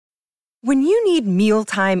When you need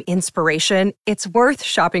mealtime inspiration, it's worth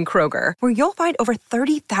shopping Kroger, where you'll find over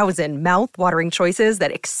 30,000 mouth-watering choices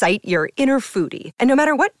that excite your inner foodie. And no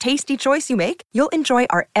matter what tasty choice you make, you'll enjoy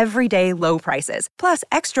our everyday low prices, plus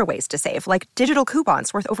extra ways to save, like digital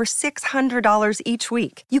coupons worth over $600 each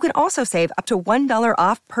week. You can also save up to $1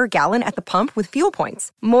 off per gallon at the pump with fuel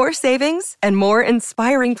points. More savings and more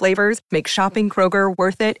inspiring flavors make shopping Kroger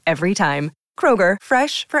worth it every time. Kroger,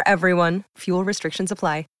 fresh for everyone. Fuel restrictions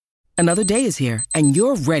apply. Another day is here, and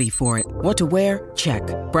you're ready for it. What to wear? Check.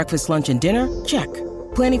 Breakfast, lunch, and dinner? Check.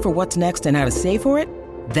 Planning for what's next and how to save for it?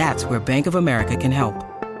 That's where Bank of America can help.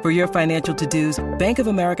 For your financial to-dos, Bank of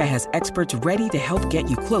America has experts ready to help get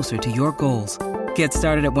you closer to your goals. Get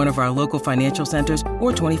started at one of our local financial centers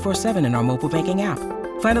or 24/7 in our mobile banking app.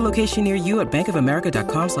 Find a location near you at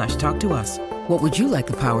bankofamerica.com/talktous. What would you like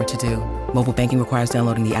the power to do? Mobile banking requires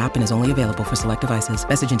downloading the app and is only available for select devices.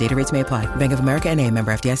 Message and data rates may apply. Bank of America N.A.,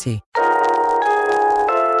 member FDIC.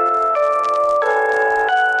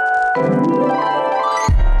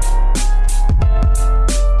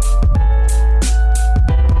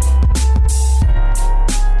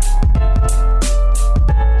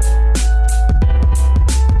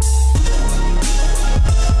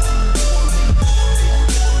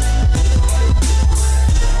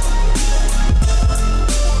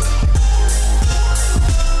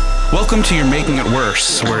 Welcome to You're Making It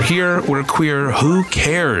Worse. We're here, we're queer, who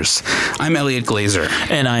cares? I'm Elliot Glazer.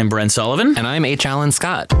 And I'm Brent Sullivan. And I'm H. Alan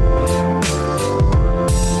Scott.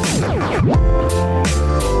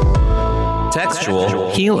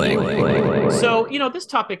 Textual healing. So, this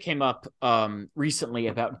topic came up recently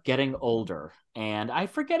about getting older. And I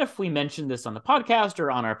forget if we mentioned this on the podcast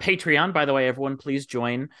or on our Patreon. By the way, everyone, please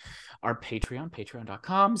join our Patreon,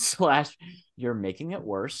 patreon.com/You're Making It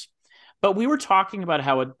Worse. But we were talking about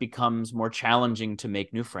how it becomes more challenging to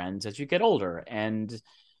make new friends as you get older. And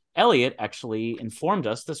Elliot actually informed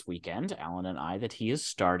us this weekend, Alan and I, that he is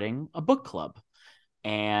starting a book club.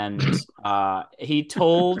 And he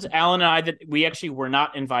told Alan and I that we actually were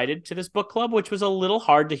not invited to this book club, which was a little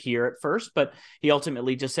hard to hear at first. But he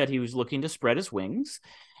ultimately just said he was looking to spread his wings.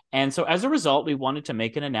 And so as a result, we wanted to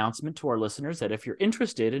make an announcement to our listeners that if you're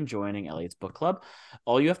interested in joining Elliot's book club,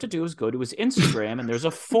 all you have to do is go to his Instagram and there's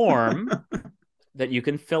a form that you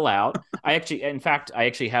can fill out. I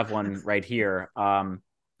actually have one right here.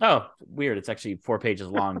 Oh, weird. It's actually 4 pages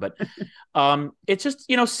long, but it's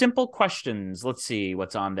just, simple questions. Let's see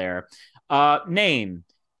what's on there. Name,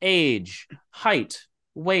 age, height,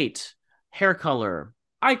 weight, hair color,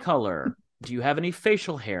 eye color. Do you have any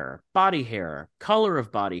facial hair, body hair, color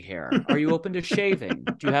of body hair? Are you open to shaving?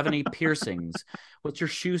 Do you have any piercings? What's your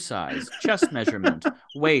shoe size, chest measurement,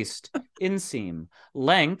 waist, inseam,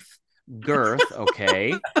 length, girth,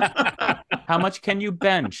 okay. How much can you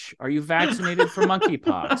bench? Are you vaccinated for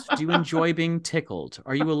monkeypox? Do you enjoy being tickled?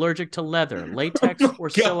 Are you allergic to leather, latex, or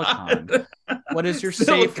silicone? What is your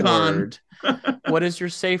safe word? What is your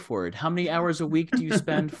safe word? How many hours a week do you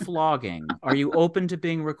spend flogging? Are you open to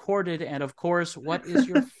being recorded? And of course, what is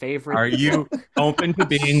your favorite Are you book? open to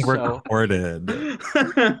being recorded?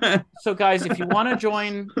 So guys, if you want to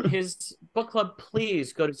join his book club,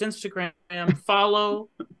 please go to his Instagram, follow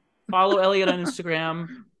Elliot on Instagram,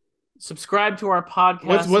 subscribe to our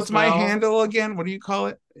podcast. What's my handle again? What do you call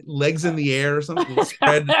it? Legs in the air or something?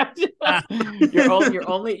 Spread.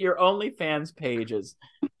 your OnlyFans page is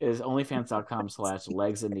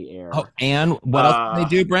onlyfans.com/legs in the air. Oh, and what else can they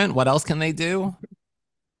do, Brent? What else can they do?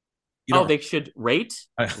 They should rate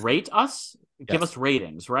us, give us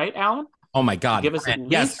ratings, right, Alan? Oh my God! Give us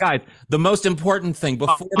yes, guys. The most important thing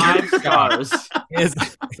before 5 stars is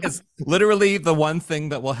literally the one thing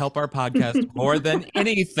that will help our podcast more than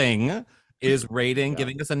anything is rating,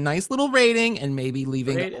 giving us a nice little rating, and maybe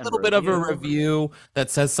leaving a little bit of a review that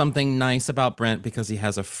says something nice about Brent because he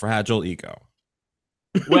has a fragile ego.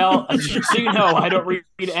 Well, so I don't read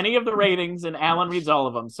any of the ratings, and Alan reads all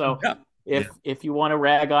of them. So. Yeah. If you want to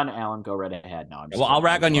rag on Alan, go right ahead. No, I'll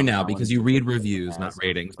rag on you now because you read reviews, not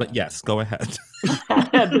ratings. But yes, go ahead. Is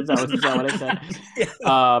that what I said?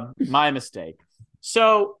 Yeah. My mistake.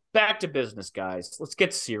 So back to business, guys. Let's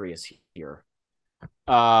get serious here.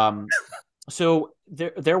 So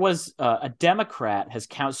there was a Democrat has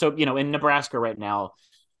counted. So in Nebraska right now,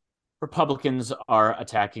 Republicans are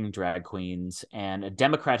attacking drag queens, and a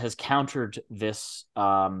Democrat has countered this.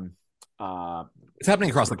 It's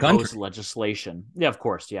happening across the country. Legislation. Yeah, of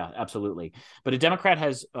course. Yeah, absolutely. But a Democrat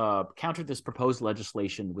has countered this proposed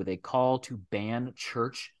legislation with a call to ban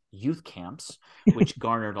church youth camps, which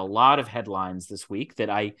garnered a lot of headlines this week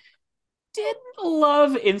that I didn't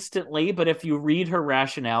love instantly. But if you read her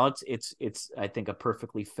rationale, it's I think a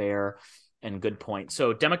perfectly fair and good point.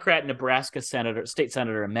 So Democrat Nebraska State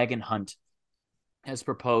Senator Megan Hunt has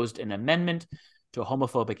proposed an amendment to a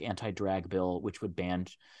homophobic anti-drag bill, which would ban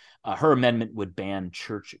her amendment would ban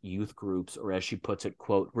church youth groups, or as she puts it,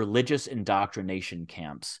 quote, religious indoctrination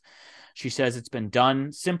camps. She says it's been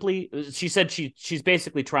done simply. She said she's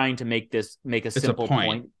basically trying to make a simple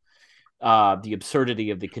point. The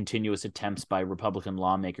absurdity of the continuous attempts by Republican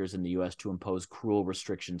lawmakers in the U.S. to impose cruel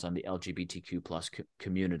restrictions on the LGBTQ plus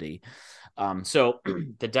community. So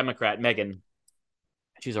the Democrat, Megan,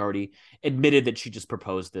 she's already admitted that she just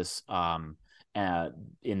proposed this in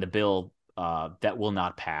the bill that will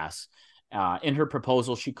not pass. In her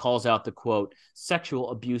proposal, she calls out the, quote,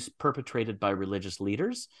 sexual abuse perpetrated by religious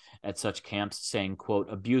leaders at such camps, saying, quote,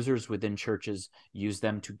 abusers within churches use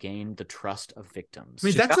them to gain the trust of victims. I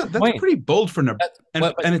mean, that's pretty bold for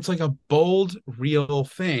Nebraska, and it's like a bold, real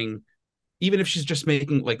thing. Even if she's just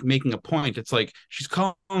making a point, it's like she's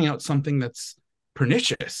calling out something that's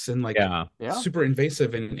pernicious and super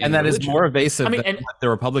invasive and that religion is more evasive than what the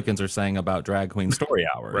Republicans are saying about drag queen story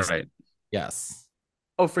hours. Right. Yes.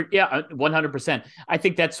 Oh, 100%. I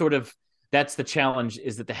think that's the challenge,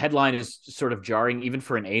 is that the headline is sort of jarring, even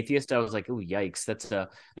for an atheist. I was like, oh, yikes.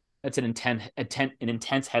 That's an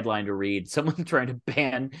intense headline to read. Someone trying to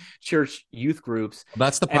ban church youth groups.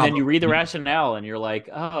 That's the problem. And then you read the rationale and you're like,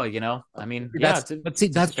 oh, I mean, that's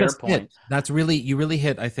just point. It. That's you really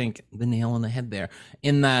hit, I think, the nail on the head there,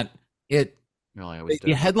 in that the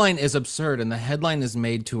headline is absurd, and the headline is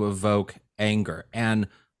made to evoke anger. And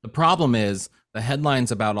the problem is the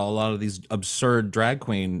headlines about a lot of these absurd drag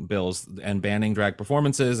queen bills and banning drag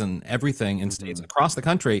performances and everything in states across the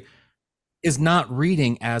country is not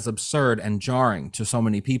reading as absurd and jarring to so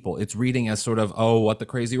many people. It's reading as sort of, oh, what the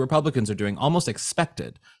crazy Republicans are doing, almost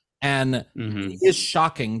expected. And it is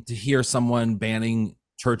shocking to hear someone banning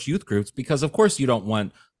church youth groups, because of course you don't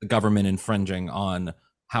want the government infringing on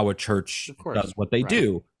how a church does what they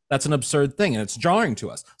do. That's an absurd thing, and it's jarring to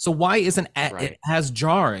us. So why isn't it as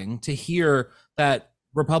jarring to hear that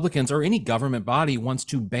Republicans or any government body wants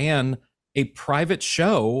to ban a private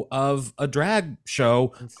show of a drag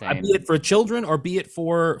show, be it for children or be it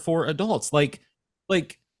for adults? Like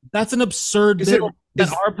that's an absurd bill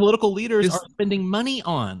that our political leaders are spending money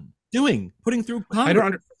on putting through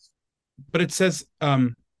Congress. But it says a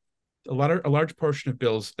large portion of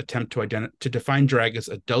bills attempt to define drag as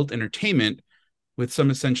adult entertainment, with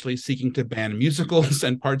some essentially seeking to ban musicals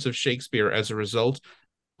and parts of Shakespeare as a result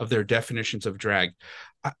of their definitions of drag.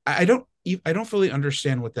 I don't fully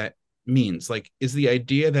understand what that means. Like, is the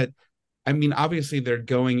idea that, I mean, obviously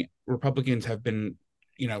Republicans have been,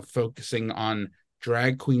 focusing on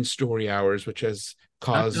drag queen story hours, which has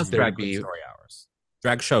caused there to be story hours,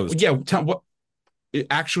 drag shows. Yeah, what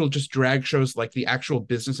actual just drag shows, like the actual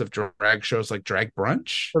business of drag shows, like Drag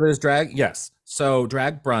Brunch. So there's drag, yes. So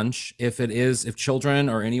Drag Brunch, if children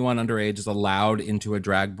or anyone underage is allowed into a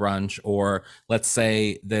drag brunch, or let's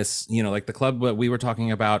say this, like the club that we were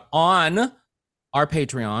talking about on our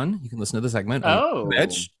Patreon, you can listen to the segment. Oh,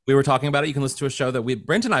 Mitch, we were talking about it. You can listen to a show that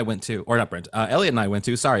Brent and I went to, or not Brent, Elliot and I went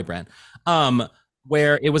to. Sorry, Brent.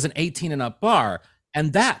 Where it was an 18 and up bar,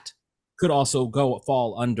 and that could also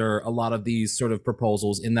fall under a lot of these sort of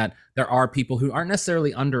proposals, in that there are people who aren't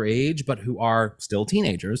necessarily underage, but who are still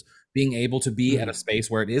teenagers, being able to be at a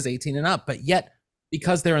space where it is 18 and up, but yet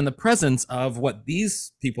because they're in the presence of what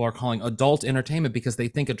these people are calling adult entertainment, because they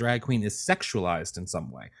think a drag queen is sexualized in some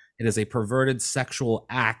way. It is a perverted sexual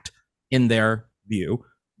act in their view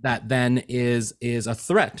that then is a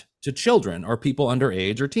threat to children or people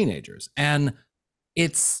underage or teenagers. And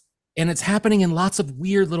it's happening in lots of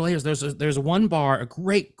weird little areas. There's one bar, a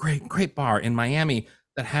great bar in Miami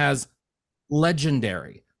that has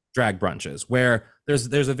legendary drag brunches, where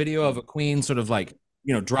there's a video of a queen sort of like,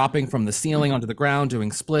 dropping from the ceiling onto the ground,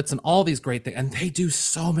 doing splits and all these great things. And they do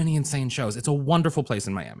so many insane shows. It's a wonderful place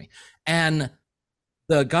in Miami. And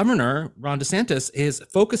the governor, Ron DeSantis,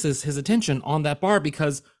 focuses his attention on that bar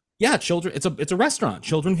because, children, it's a restaurant.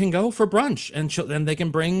 Children can go for brunch, and they can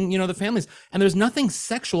bring, the families. And there's nothing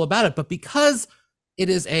sexual about it. But because it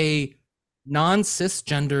is a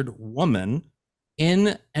non-cisgendered woman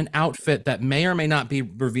in an outfit that may or may not be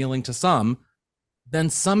revealing to some, then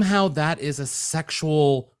somehow that is a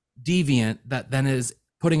sexual deviant that then is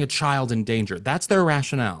putting a child in danger. That's their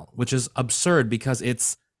rationale, which is absurd, because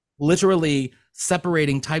it's literally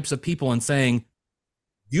separating types of people and saying,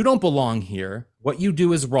 you don't belong here. What you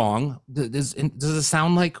do is wrong. Does it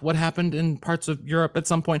sound like what happened in parts of Europe at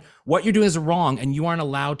some point? What you're doing is wrong, and you aren't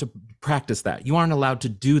allowed to practice that. You aren't allowed to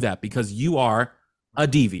do that because you are a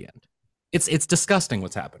deviant. It's disgusting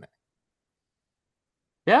what's happening.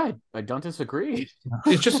 Yeah, I don't disagree.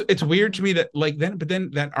 It's weird to me that like then, but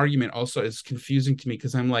then that argument also is confusing to me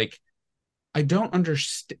because I'm like, I don't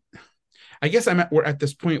understand. I guess we're at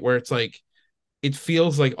this point where it's like, it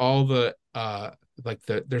feels like all the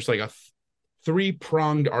there's like a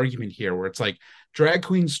three-pronged argument here where it's like drag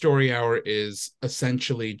queen story hour is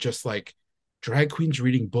essentially just like drag queens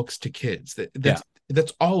reading books to kids.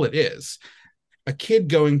 That's all it is. A kid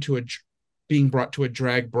being brought to a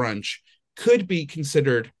drag brunch could be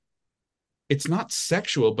considered, it's not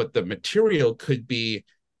sexual, but the material could be,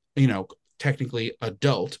 technically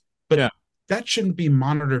adult, but that shouldn't be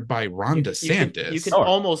monitored by Ron DeSantis. You can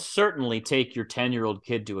almost certainly take your 10-year-old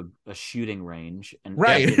kid to a shooting range and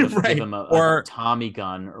give him a Tommy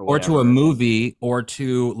gun or to a movie, or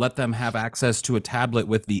to let them have access to a tablet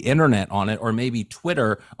with the internet on it, or maybe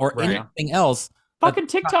Twitter or anything else. Fucking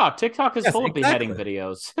TikTok. TikTok is full of beheading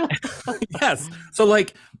videos. Yes. So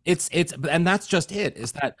like it's and that's just it,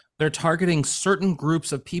 is that they're targeting certain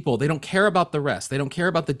groups of people. They don't care about the rest. They don't care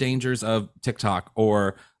about the dangers of TikTok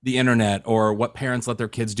or the internet or what parents let their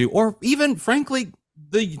kids do, or even frankly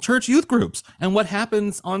the church youth groups and what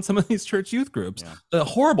happens on some of these church youth groups, the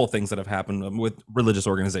horrible things that have happened with religious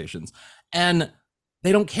organizations. And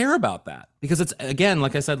they don't care about that because it's, again,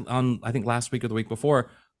 like I said on, I think last week or the week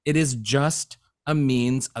before, it is just a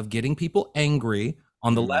means of getting people angry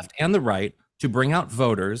on the left and the right to bring out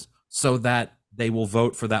voters so that they will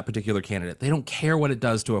vote for that particular candidate. They don't care what it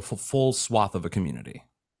does to a full swath of a community.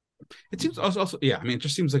 It seems also it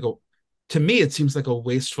just seems like to me, it seems like a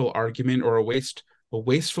wasteful argument or a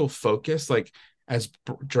wasteful focus. Like as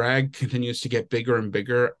drag continues to get bigger and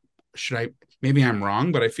bigger, maybe I'm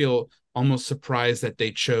wrong, but I feel almost surprised that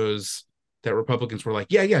that Republicans were like,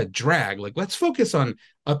 yeah, drag. Like, let's focus on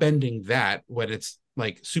upending that when it's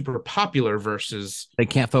like super popular versus. They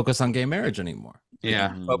can't focus on gay marriage anymore.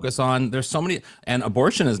 Yeah. Focus on, there's so many, and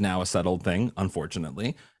abortion is now a settled thing,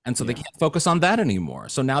 unfortunately. And so they can't focus on that anymore.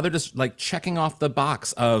 So now they're just like checking off the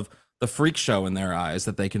box of the freak show in their eyes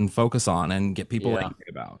that they can focus on and get people angry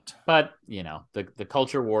about. But, the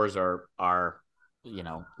culture wars are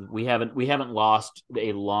we haven't lost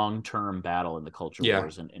a long-term battle in the culture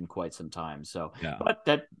wars in quite some time. So, but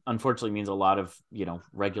that unfortunately means a lot of,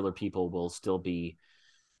 regular people will still be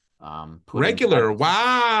regular.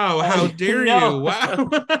 Wow. How dare you? Wow.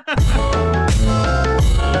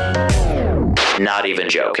 Not even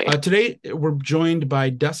joking. Today, we're joined by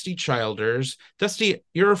Dusty Childers. Dusty,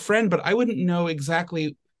 you're a friend, but I wouldn't know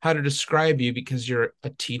exactly how to describe you because you're a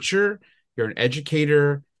teacher, you're an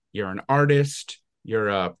educator, you're an artist, you're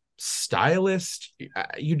a stylist.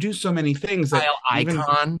 You do so many things. Style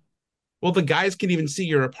icon. Well, the guys can even see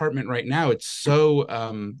your apartment right now. It's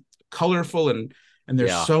so colorful and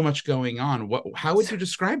there's so much going on. How would you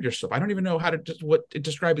describe yourself? I don't even know how to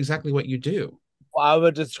describe exactly what you do. Well, I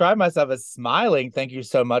would describe myself as smiling. Thank you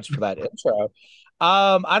so much for that intro.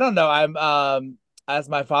 I don't know. I'm as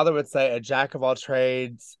my father would say, a jack of all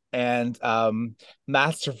trades and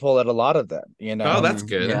masterful at a lot of them, Oh, that's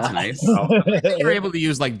good. Yeah. That's nice. You're able to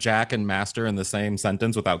use like jack and master in the same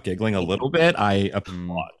sentence without giggling a little bit. I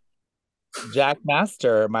applaud. Jack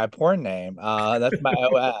Master, my porn name. That's my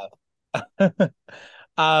OF.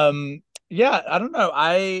 Yeah, I don't know.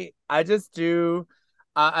 I just do,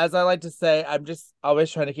 as I like to say, I'm just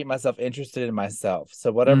always trying to keep myself interested in myself.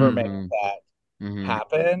 So whatever makes that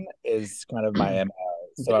happen is kind of my MO.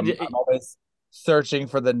 So I'm always searching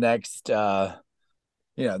for the next, the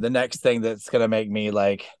next thing that's going to make me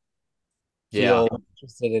like feel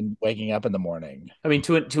interested in waking up in the morning. I mean,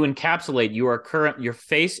 to encapsulate, your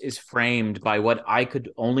face is framed by what I could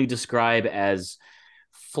only describe as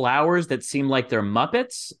flowers that seem like they're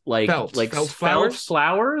Muppets, felt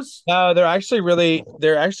flowers. No, they're actually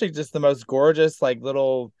just the most gorgeous, like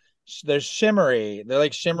little. They're shimmery. They're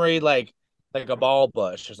like shimmery, like a ball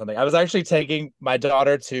bush or something. I was actually taking my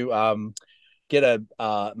daughter to get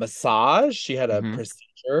a massage. She had a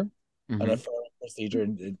procedure, an affirmative procedure,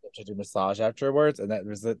 and to do massage afterwards. And that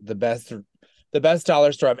was the best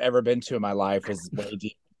dollar store I've ever been to in my life was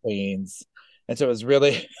Lady Queens. And so it was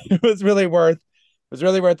really worth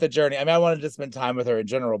the journey. I mean, I wanted to spend time with her in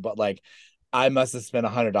general, but like I must have spent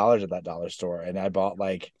 $100 at that dollar store, and I bought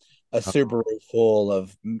like a Subaru full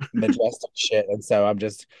of majestic shit. And so I'm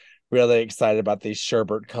just really excited about these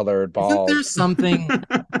sherbet colored balls. Isn't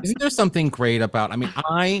there something great about, I mean,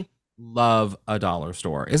 I love a dollar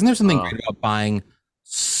store. Isn't there something great about buying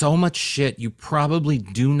so much shit you probably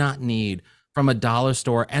do not need from a dollar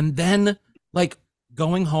store, and then like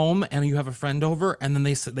going home and you have a friend over and then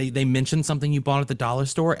they mention something you bought at the dollar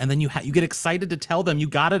store, and then you get excited to tell them you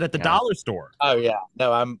got it at the dollar store. Oh yeah.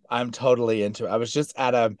 No, I'm totally into it. I was just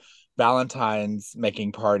at a Valentine's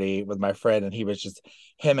making party with my friend, and he was just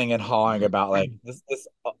hemming and hawing about like this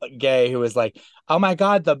gay who was like, "Oh my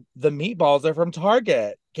God, the meatballs are from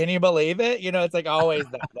Target. Can you believe it?" You know, it's like always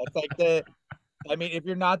that. That's like the. I mean, if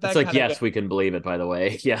you're not It's that like, kind yes, of, we can believe it, by the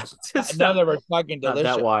way. Yeah. It's none of them are fucking not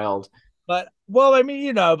delicious. that wild. But well, I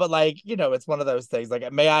mean, but like, it's one of those things.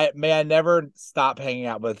 Like, may I never stop hanging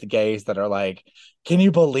out with gays that are like, "Can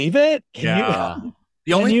you believe it? Can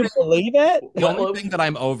you believe it?" The only thing that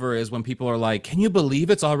I'm over is when people are like, "Can you believe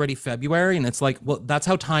it's already February?" And it's like, well, that's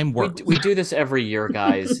how time works. We do this every year,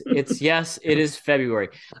 guys. Yes, it is February.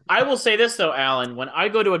 I will say this though, Alan. When I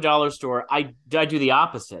go to a dollar store, I do the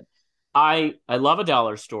opposite. I love a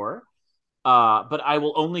dollar store. But I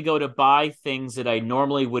will only go to buy things that I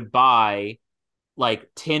normally would buy, like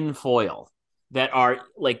tin foil, that are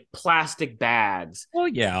like plastic bags. Oh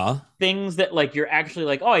yeah, things that like you're actually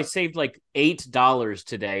like, oh, I saved like $8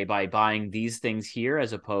 today by buying these things here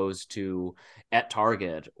as opposed to at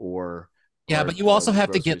Target or but you also have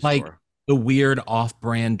to get store. like the weird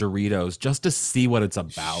off-brand Doritos just to see what it's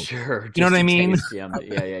about. Sure, you know what I mean?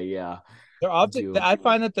 Yeah. They're often. I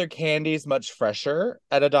find that their candy is much fresher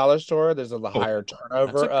at a dollar store. There's a higher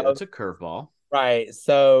turnover. That's a curveball, right?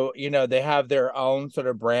 So they have their own sort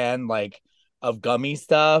of brand, like of gummy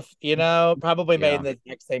stuff. Probably made in the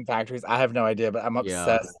exact same factories. I have no idea, but I'm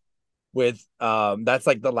obsessed with. That's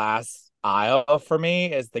like the last aisle for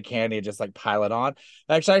me is the candy. Just like pile it on.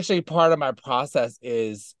 Actually, part of my process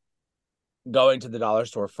is going to the dollar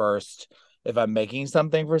store first if I'm making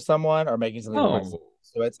something for someone or making something for myself.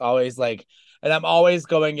 So it's always like, and I'm always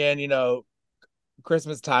going in,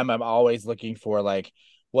 Christmas time, I'm always looking for like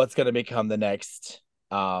what's going to become the next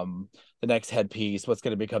headpiece, what's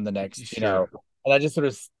going to become the next, and I just sort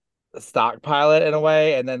of stockpile it in a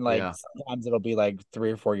way. And then like sometimes it'll be like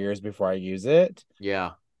 3 or 4 years before I use it.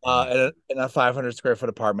 Yeah. In a 500 square foot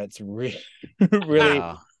apartment, it's really,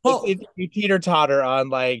 well, you teeter totter on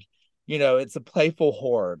like, it's a playful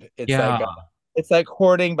hoard. It's like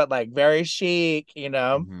hoarding, but like very chic,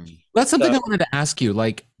 Mm-hmm. That's something I wanted to ask you,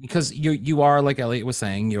 like, because you are, like Elliot was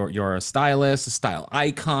saying, you're a stylist, a style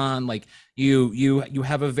icon, like you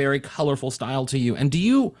have a very colorful style to you. And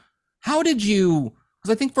how did you,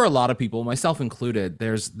 because I think for a lot of people, myself included,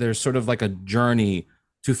 there's sort of like a journey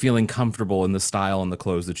to feeling comfortable in the style and the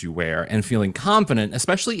clothes that you wear and feeling confident,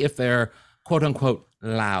 especially if they're quote unquote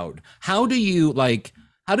loud. How did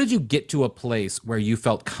you get to a place where you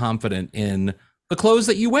felt confident in the clothes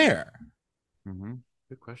that you wear? Mm-hmm.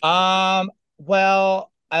 Good question.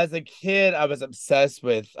 Well, as a kid, I was obsessed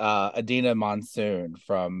with Adina Monsoon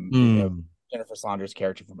from Jennifer Saunders'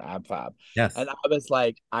 character from Ab Fab. Yes. And I was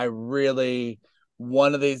like, I really,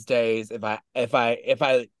 one of these days, if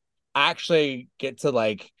I actually get to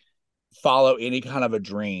like follow any kind of a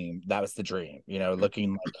dream, that was the dream,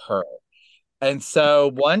 looking like her. And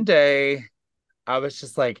so one day I was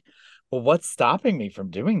just like, well, what's stopping me from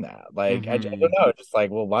doing that? Like, I don't know. Just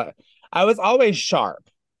like, well, what? I was always sharp.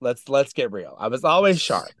 Let's get real. I was always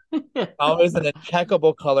sharp. Always an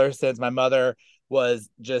impeccable color sense. My mother was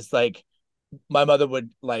just like,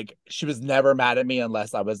 she was never mad at me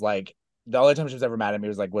unless I was like, the only time she was ever mad at me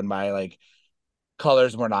was like when my like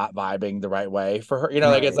colors were not vibing the right way for her.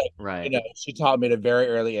 Like it's like, right. She taught me at a very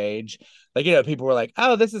early age. Like, people were like,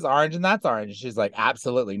 oh, this is orange and that's orange. And she's like,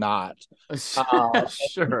 absolutely not.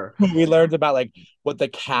 Sure. We learned about like what the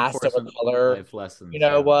cast of a color,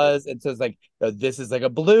 was. And so it's like, this is like a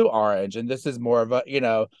blue orange and this is more of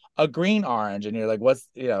a green orange. And you're like, what's,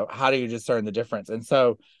 how do you discern the difference? And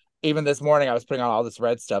so even this morning I was putting on all this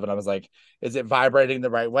red stuff and I was like, is it vibrating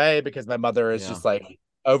the right way? Because my mother is just like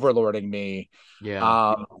overlording me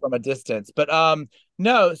from a distance. But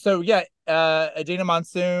no, so Adina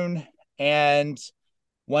Monsoon. And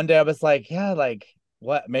one day I was like, like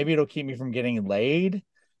what, maybe it'll keep me from getting laid.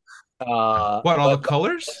 All the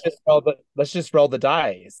colors? Let's just roll the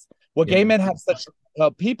dice. Well, gay men have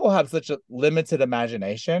people have such a limited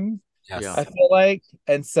imagination. Yes. I feel like,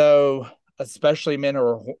 and so especially men who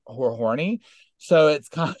are horny. So it's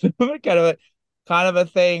kind of a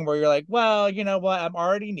thing where you're like, well, you know what? I'm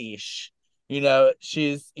already niche.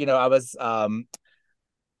 She's, I was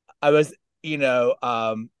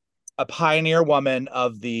a pioneer woman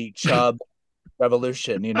of the chub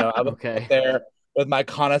revolution. I was there with my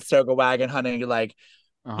Conestoga wagon hunting, like,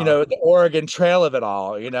 the Oregon Trail of it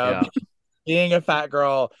all, being a fat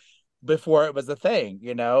girl before it was a thing,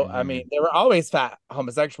 I mean, there were always fat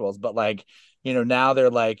homosexuals, but like, now they're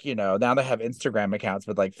like, now they have Instagram accounts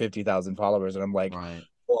with like 50,000 followers. And I'm like,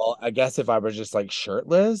 well, I guess if I was just like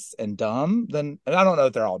shirtless and dumb, then, and I don't know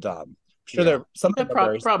if they're all dumb. I'm sure they're some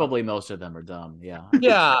probably most of them are dumb. Yeah.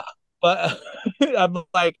 Yeah. But I'm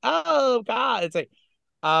like, oh God. It's like,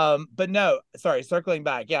 but no, sorry, circling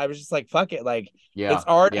back. Yeah, I was just like, fuck it. Like Yeah. it's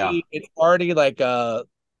already like uh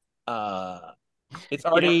it's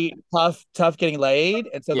already tough getting laid.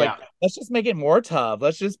 And so like let's just make it more tough.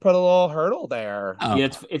 Let's just put a little hurdle there. Oh. Yeah,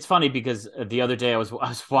 it's funny because the other day I was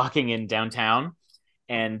walking in downtown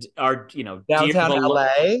and our downtown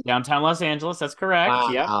LA, downtown Los Angeles. That's correct. Wow.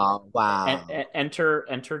 Yeah. Wow. Enter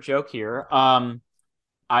joke here.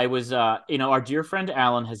 I was our dear friend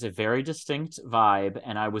Alan has a very distinct vibe,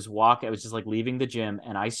 and I was just like leaving the gym,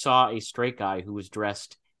 and I saw a straight guy who was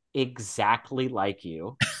dressed exactly like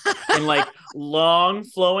you in like long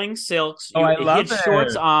flowing silks. I love it.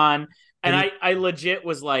 Shorts on, and I legit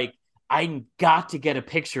was like, I got to get a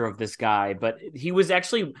picture of this guy, but he was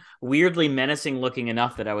actually weirdly menacing looking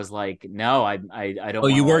enough that I was like, no, I don't. Oh,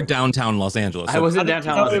 you were downtown Los Angeles. I wasn't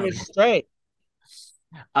downtown Los Angeles. He was straight.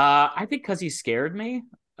 I think because he scared me.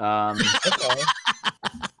 Okay.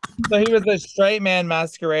 So he was a straight man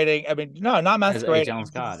masquerading. I mean, no, not masquerading. He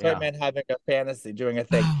was a straight man having a fantasy, doing a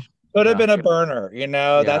thing. Could have been a burner,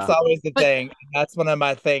 that's always the thing. That's one of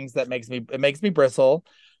my things that makes me bristle.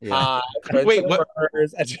 Yeah. Wait, what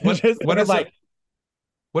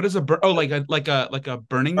is a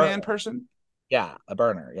Burning Man person? Yeah, a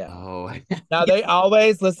burner. Yeah. Oh. Now they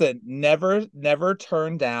always never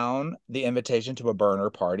turn down the invitation to a burner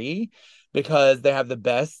party because they have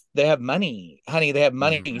money, honey. They have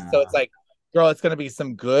money, so it's like, girl, it's going to be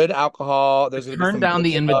some good alcohol. There's going to turn down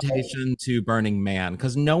the invitation to Burning Man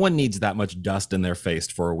because no one needs that much dust in their face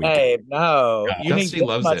for a week. Hey, no, you Dusty need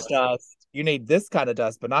loves much it. Dust. You need this kind of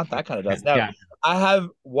dust, but not that kind of dust. No, Yeah. I have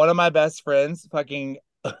one of my best friends fucking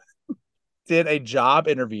did a job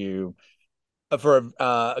interview for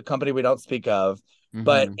a company we don't speak of,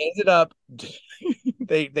 but ended up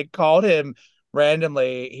they called him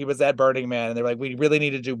randomly. He was at Burning Man, and they're like, we really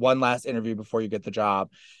need to do one last interview before you get the job.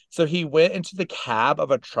 So he went into the cab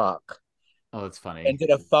of a truck. Oh, that's funny. And did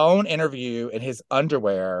a phone interview in his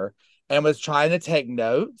underwear and was trying to take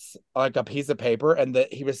notes like a piece of paper, and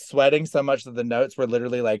that he was sweating so much that the notes were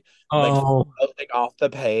literally like floating off the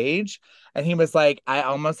page. And he was like, I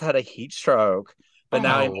almost had a heat stroke, but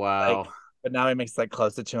now he makes like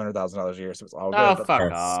close to $200,000 a year, so it's all good. Oh,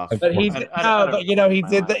 fuck off! But he did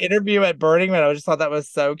the interview at Burning Man. I just thought that was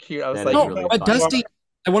so cute. I was like, Dusty,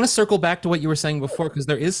 I want to circle back to what you were saying before, because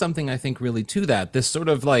there is something I think really to that. This sort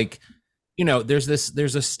of like, there's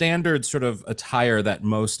a standard sort of attire that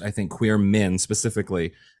most, I think, queer men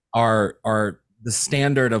specifically are the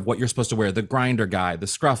standard of what you're supposed to wear. The grinder guy, the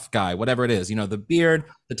scruff guy, whatever it is, the beard,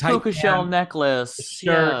 the tight puka shell necklace,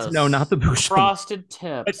 shirt. Yes. No, not the puka shell. Frosted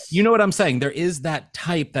tips. But you know what I'm saying? There is that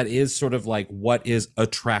type that is sort of like what is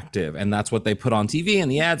attractive, and that's what they put on TV and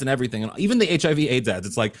the ads and everything, and even the HIV/AIDS ads.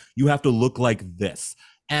 It's like, you have to look like this.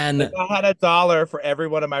 And if I had $1 for every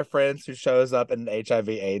one of my friends who shows up in an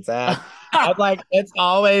HIV/AIDS ad, I'm like, it's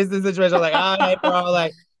always the situation. I'm like, all right, bro,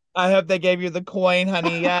 like, I hope they gave you the coin,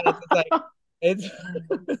 honey. Yeah, it's like,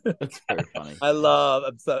 that's very funny.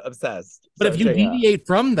 I'm so obsessed. But if you deviate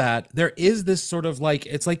from that, there is this sort of like,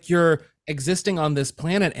 it's like you're existing on this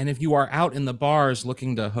planet, and if you are out in the bars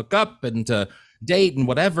looking to hook up and to date and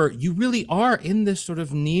whatever, you really are in this sort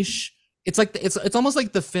of niche. It's like it's almost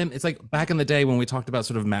like the femme. It's like back in the day when we talked about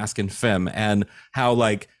sort of masc and femme, and how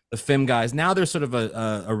like the femme guys, now there's sort of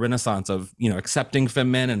a renaissance of accepting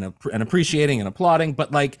femme men and appreciating and applauding,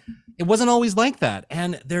 but like it wasn't always like that.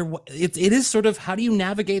 And it is sort of, how do you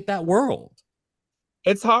navigate that world?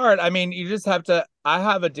 It's hard. I mean, you just have to. I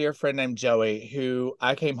have a dear friend named Joey who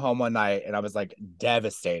I came home one night and I was like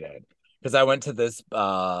devastated because I went to this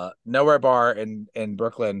nowhere bar in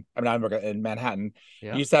Brooklyn. I'm not in Brooklyn, in Manhattan.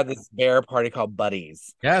 Yeah. You used to have this bear party called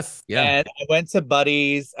Buddies. Yes, yeah. And I went to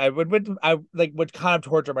Buddies. I would kind of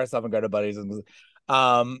torture myself and go to Buddies, and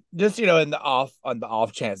just on the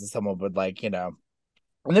off chance that someone would like And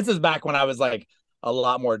this is back when I was like a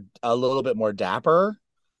little bit more dapper.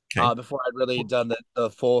 Okay. Before I'd really done the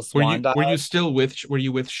full swan dive. Were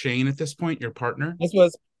you with Shane at this point, your partner? This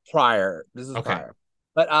was prior. Prior.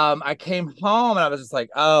 But I came home and I was just like,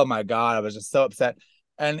 oh my God, I was just so upset.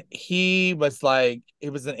 And he was like, he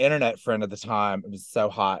was an internet friend at the time. It was so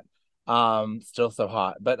hot. Still so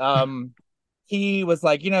hot. But he was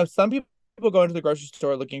like, some people go into the grocery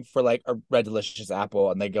store looking for like a red delicious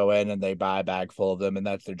apple, and they go in and they buy a bag full of them, and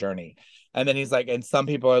that's their journey. And then he's like, and some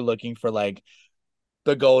people are looking for like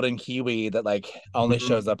the golden kiwi that like only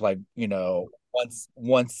shows up like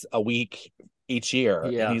once a week each year.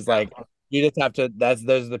 Yeah. And he's like, you just have to, those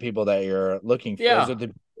are the people that you're looking for. Yeah. Those are the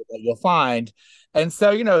people that you'll find. And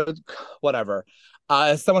so, whatever.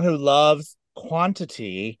 As someone who loves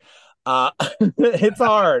quantity, It's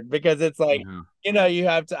hard because it's like, Mhm. you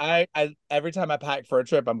have to, I every time I pack for a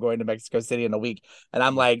trip, I'm going to Mexico City in a week, and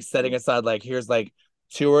I'm like setting aside, like, here's like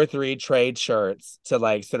 2 or 3 trade shirts to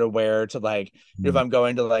like sort of wear to like, if I'm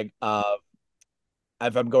going to like,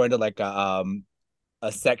 if I'm going to like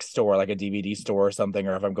a sex store, like a DVD store or something,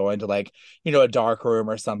 or if I'm going to like, a dark room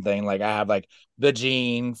or something, like I have like the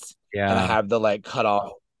jeans and I have the like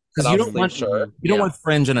because you don't want shirt. you don't want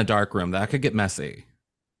fringe in a dark room. That could get messy.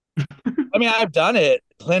 I mean, I've done it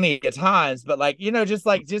plenty of times, but like,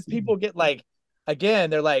 just people get like, again,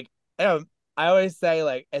 they're like, I always say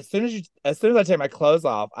like, as soon as I take my clothes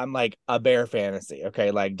off, I'm like a bare fantasy.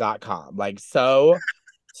 Okay. Like .com, like so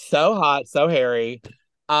hot, so hairy.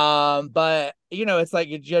 But it's like,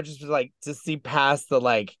 you just like to see past the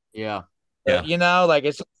like, Yeah. like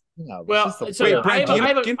it's just, Well, it's just so Wait, I Brent, have do a- you, I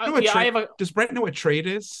have a- do you know I- what yeah, I trade? have a- Does Brent know what trade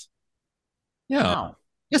is? Yeah. No.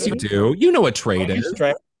 Yes, you do. You know what trade is.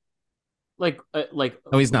 Like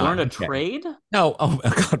No, he's not. learn a Okay. trade? No. Oh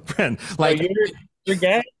God, Brent. Like, Like you're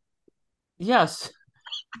gay? Yes.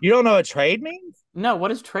 You don't know what trade means? No, what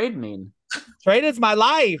does trade mean? Trade is my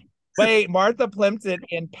life. Wait, Martha Plimpton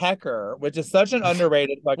in Pecker, which is such an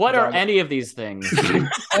underrated fucking What are drama. any of these things?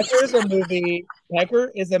 Pecker is a movie.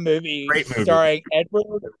 Great movie. Starring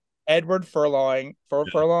Edward Furlong.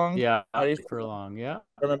 Yeah, How do you- Furlong. Yeah.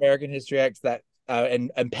 from American History X, that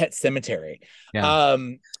and Pet Cemetery. Yeah.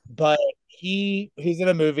 But he's in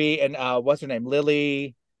a movie, and what's her name?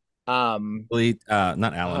 Lily. Lily,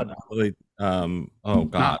 not Alan. Lily. Oh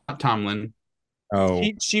God. Not Tomlin. Oh,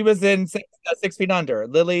 She was in 6 Feet Under.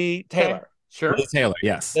 Lily Taylor. Okay. Sure. Lily Taylor.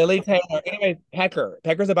 Yes. Lily Taylor. Anyway,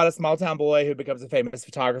 Pecker's about a small town boy who becomes a famous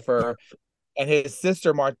photographer, and his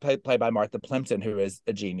sister, played by Martha Plimpton, who is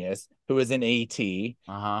a genius, who is in E.T.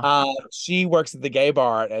 Uh-huh. She works at the gay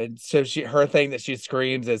bar, and so her thing that she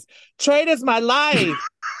screams is "Trade is my life."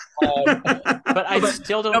 But I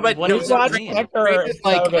still don't. No, but what you does watch that mean? Pecker. It's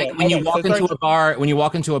like, Okay, when you okay, walk so into sorry.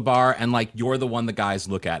 a bar, and like you're the one the guys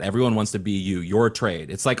look at. Everyone wants to be you. Your trade.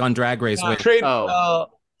 It's like on Drag Race. Where Trade. Oh,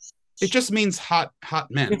 It just means hot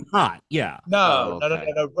men. it's hot. Yeah. No, Oh,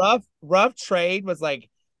 okay. no. Rough trade was like,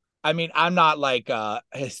 I mean, I'm not like a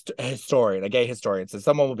historian, a gay historian. So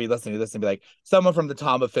someone will be listening to this and be like, someone from the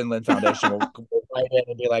Tom of Finland Foundation will write in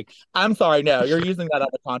and be like, I'm sorry, no, you're using that out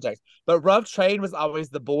of context. But rough trade was always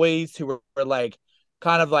the boys who were like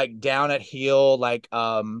kind of like down at heel, like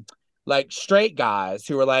straight guys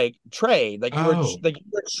who were like trade, like you were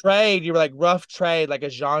trade, you were like rough trade, like a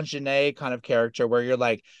Jean Genet kind of character where you're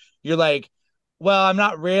like, well, I'm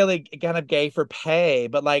not really kind of gay for pay,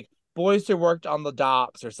 but like boys who worked on the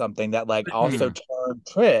docks or something that like also turned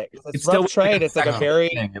tricks. It's rough trade. It's like a very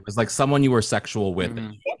thing. It was like someone you were sexual with.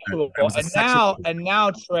 Mhm. sexual. It was a And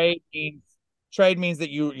now trade means that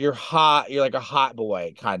you're hot. You're like a hot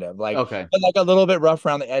boy, kind of like, Okay. but like a little bit rough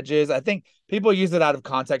around the edges. I think people use it out of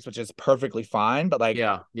context, which is perfectly fine. But like,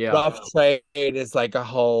 Yeah. rough trade is like a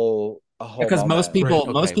whole Because moment. most people,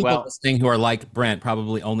 Right, most okay, people well- listening who are like Brent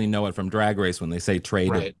probably only know it from Drag Race when they say trade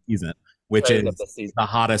of Right. the season, which Trade is of the season. the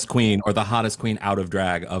hottest queen or the hottest queen out of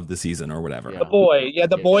drag of the season or whatever. Yeah. The boy, Yeah.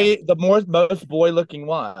 the most boy looking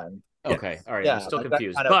one. Okay. All right. Yeah, I'm still like that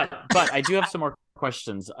confused, kind of- but I do have some more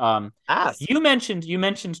questions. Ask. You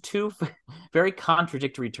mentioned two very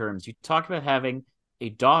contradictory terms. You talked about having a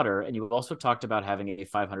daughter, and you also talked about having a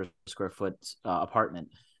 500 square foot apartment.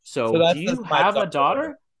 So that's do you just my have a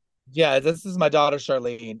daughter? Yeah, this is my daughter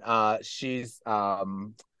Charlene. She's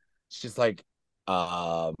like,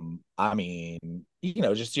 I mean,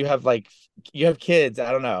 just you have kids.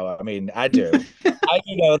 I don't know. I mean, I do.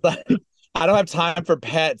 I don't have time for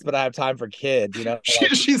pets, but I have time for kids. Brent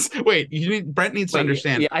needs to Wait,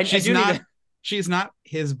 understand. yeah, I she's do need not. to- She's not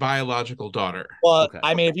his biological daughter. Well, Okay.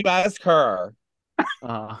 I mean, if you ask her,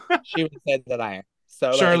 Uh, she would say that I am.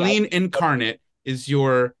 So Charlene Incarnate is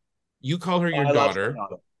you call her your daughter,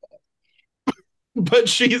 but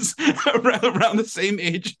she's around the same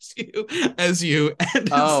age as you. And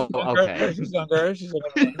oh, younger. okay. She's younger.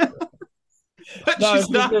 but No, she's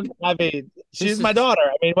not. I mean, she's This my is- daughter.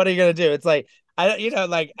 I mean, what are you gonna do? It's like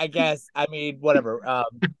I guess. I mean, whatever.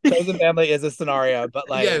 Chosen family is a scenario, but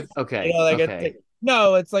like, Yes. Okay. it's okay. like,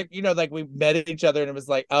 no, it's like like we met each other and it was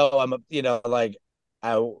like, oh, I'm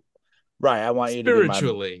I want you to be my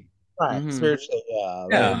Spiritually. right, Mhm. spiritually, yeah.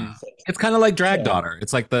 Yeah. It's kind of like drag Yeah. daughter.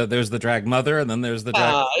 It's like there's the drag mother and then there's the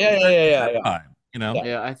drag. Yeah. vibe, you know. Yeah.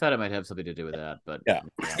 Yeah, I thought it might have something to do with that, but Yeah.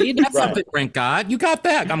 See, that's Right. something Brent got. You got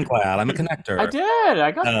back. I'm glad. I'm a connector. I did.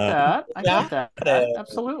 I got that. I got got that. it.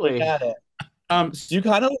 Absolutely. Got it. You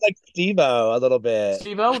kind of look like Steve-O a little bit.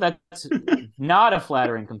 Steve-O, that's not a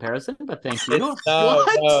flattering comparison, but thank you. No,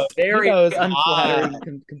 very Steve-O's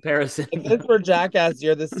unflattering comparison. If this were Jackass,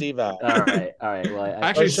 you're the Steve-O. All right. Well,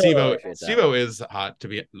 actually, Steve-O is hot to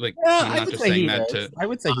be like. Yeah, I'm not just saying that to. I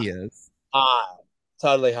would say he is hot,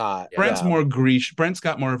 totally hot. Brent's more Grecian. Brent's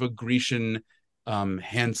got more of a Grecian,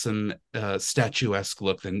 handsome, statuesque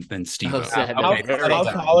look than Steve-O. How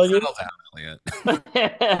tall are you?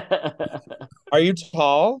 Are you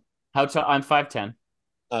tall? How tall? I'm 5'10".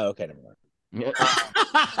 Oh, okay, never mind. No.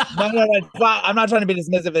 I'm not trying to be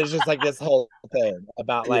dismissive. It's just like this whole thing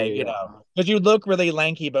about you know, because you look really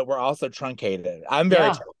lanky, but we're also truncated. I'm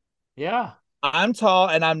very tall. Yeah. I'm tall,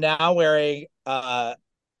 and I'm now wearing.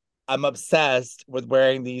 I'm obsessed with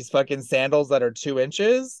wearing these fucking sandals that are 2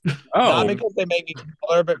 inches. Not because they make me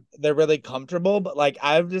taller, but they're really comfortable. But like,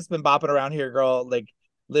 I've just been bopping around here, girl, like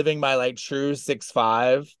living my like true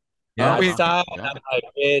 6'5" lifestyle. Yeah. I'm like,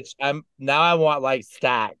 bitch, I want like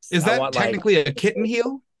stacks. Is that technically a kitten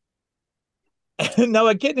heel? No,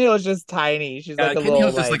 a kitten heel is just tiny. She's like a kitten little, heel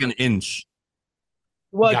is just like an inch.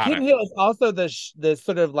 Well, kitten heel is also the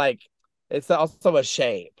sort of like, it's also a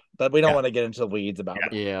shape, but we don't want to get into the weeds about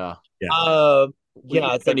it. Yeah. We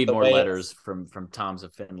need more letters from Toms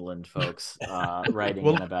of Finland folks writing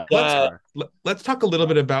in about. Let's talk a little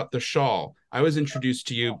bit about The Shawl. I was introduced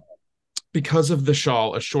to you because of The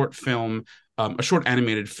Shawl, a short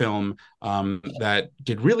animated film that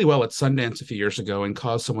did really well at Sundance a few years ago and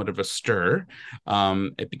caused somewhat of a stir.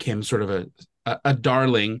 It became sort of a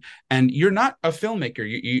darling. And you're not a filmmaker.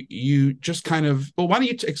 You just kind of, well, why don't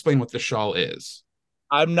you explain what The Shawl is?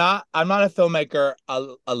 I'm not a filmmaker,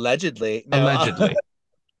 allegedly. No, allegedly.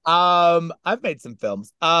 I've made some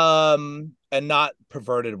films, and not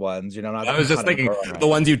perverted ones. You know, I was just thinking the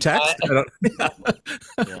ones you text.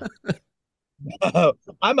 No,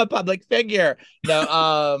 I'm a public figure.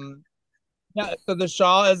 No, yeah. So The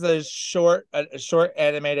Shawl is a short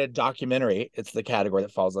animated documentary. It's the category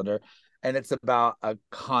that falls under, and it's about a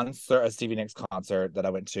Stevie Nicks concert that I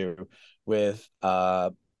went to with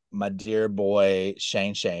my dear boy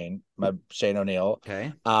Shane O'Neill.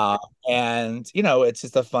 Okay. And you know, it's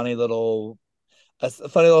just a funny little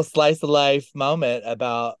slice of life moment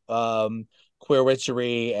about queer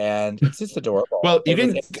witchery, and it's just adorable. Well,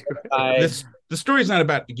 the story's not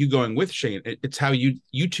about you going with Shane. It's how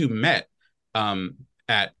you two met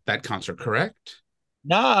at that concert, correct?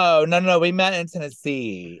 No. We met in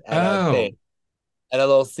Tennessee. At a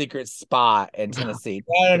little secret spot in Tennessee.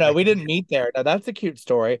 No. We didn't meet there. No, that's a cute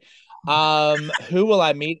story. Who will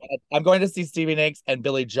I meet? I'm going to see Stevie Nicks and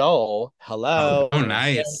Billy Joel. Hello. Oh,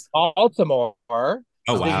 nice. In Baltimore. Oh,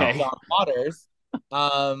 wow. Waters.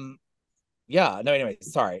 Yeah. No. Anyway,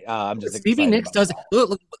 sorry. I'm just Stevie Nicks does.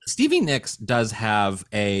 Look, Stevie Nicks does have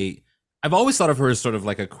a. I've always thought of her as sort of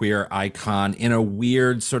like a queer icon in a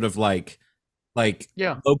weird sort of like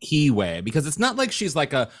low-key way, because it's not like she's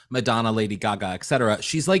like a Madonna, Lady Gaga, etc.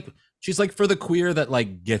 She's like for the queer that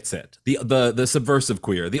like gets it, the subversive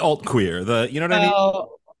queer, the alt queer, you know what I mean?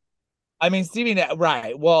 I mean, Stevie Nicks,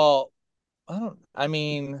 right? Well, I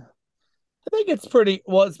think it's pretty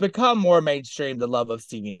well. It's become more mainstream, the love of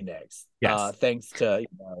Stevie Nicks. Yes. Thanks to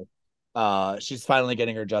she's finally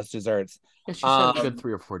getting her just desserts. Yeah, she's had a good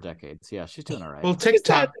 3 or 4 decades. Yeah, she's doing all right. Well,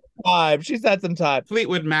 TikTok. She's had some time.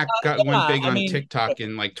 Fleetwood Mac went big on TikTok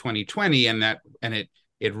in like 2020, and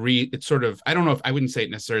it sort of, I don't know if I wouldn't say it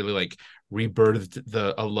necessarily like rebirthed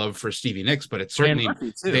a love for Stevie Nicks, but it certainly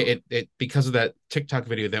it because of that TikTok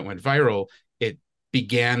video that went viral, it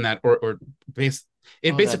began that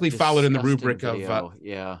basically followed in the rubric of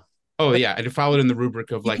it followed in the rubric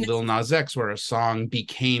of like Lil Nas X, where a song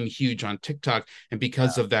became huge on TikTok, and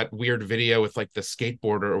because of that weird video with like the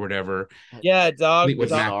skateboarder or whatever. Yeah,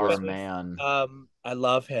 man. I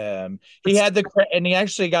love him. He had and he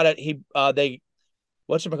actually got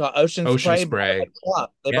Ocean Spray.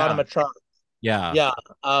 They bought him a truck. Yeah.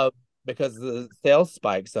 Because the sales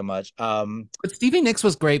spiked so much. But Stevie Nicks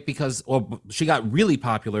was great because she got really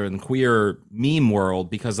popular in the queer meme world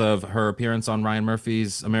because of her appearance on Ryan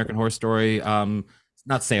Murphy's American Horror Story.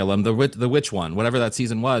 Not Salem, the witch one, whatever that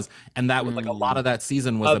season was, and that was like a lot of that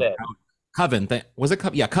season was about Coven. Was it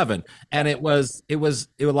Coven? Yeah, Coven. And it was a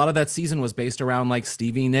lot of that season was based around like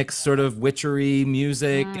Stevie Nicks sort of witchery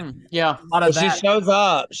music. Yeah, a lot of that.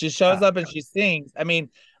 She shows up and she sings. I mean,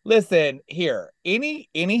 listen here,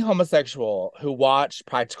 any homosexual who watched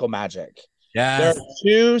Practical Magic, there are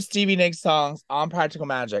 2 Stevie Nicks songs on Practical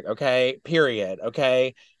Magic, okay, period,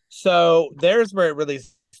 okay? So there's where it really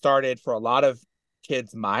started for a lot of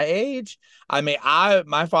kids my age. I mean,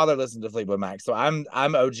 my father listened to Fleetwood Mac, so I'm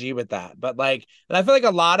OG with that. But like, and I feel like a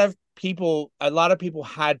lot of a lot of people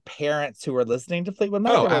had parents who were listening to Fleetwood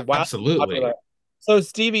Mac. Oh, absolutely. Popular. So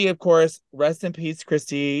Stevie, of course, rest in peace,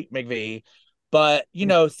 Christy McVie. But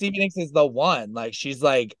Stevie Nicks is the one. Like, she's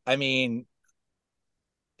like, I mean,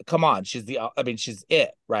 come on, she's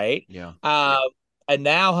it, right? Yeah. And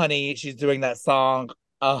now, honey, she's doing that song.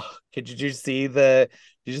 Oh, did you see her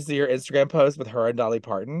Instagram post with her and Dolly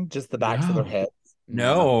Parton? Just the backs of their heads.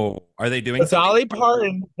 No. Are they doing something?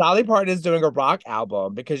 Dolly Parton is doing a rock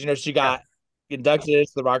album because she got inducted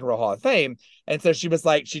into the Rock and Roll Hall of Fame. And so she was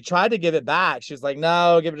like, she tried to give it back. She was like,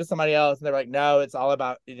 no, give it to somebody else. And they're like, no, it's all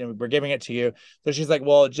about, we're giving it to you. So she's like,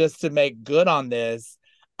 well, just to make good on this,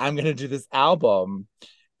 I'm going to do this album.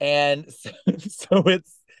 And so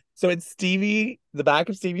it's Stevie, the back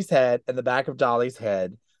of Stevie's head and the back of Dolly's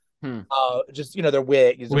head. Just their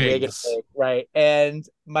wigs, right? And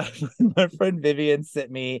my friend Vivian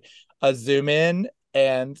sent me a zoom in,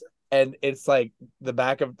 and it's like the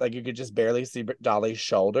back of, like, you could just barely see Dolly's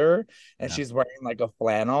shoulder, and she's wearing like a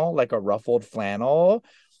flannel, like a ruffled flannel,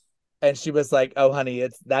 and she was like, "Oh, honey,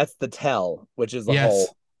 that's the tell," which is the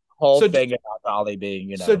whole thing about Dolly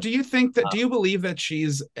being, So do you think that? Do you believe that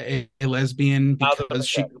she's a lesbian because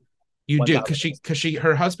she? You 1, do, because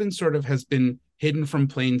her husband sort of has been hidden from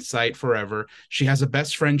plain sight forever. She has a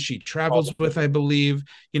best friend she travels with, I believe.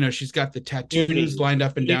 She's got the tattoos lined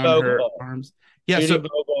up and down her arms. Yeah, Judy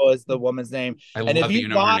Vogel is the woman's name. Her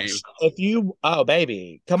name. Oh,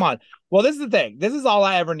 baby, come on. Well, this is the thing. This is all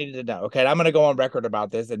I ever needed to know. Okay, I'm going to go on record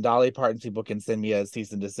about this, and Dolly Parton people can send me a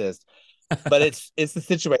cease and desist. But it's the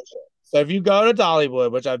situation. So if you go to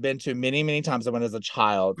Dollywood, which I've been to many, many times when I was a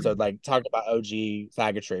child, so like talk about OG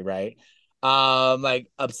faggotry, right? Like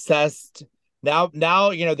obsessed. Now,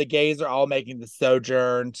 the gays are all making the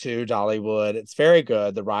sojourn to Dollywood. It's very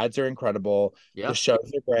good. The rides are incredible. Yeah. The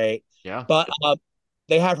shows are great. Yeah. But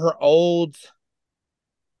they have her old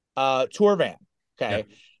tour van. Okay.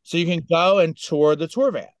 Yeah. So you can go and tour the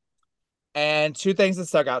tour van. And two things that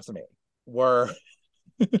stuck out to me were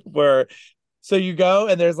so you go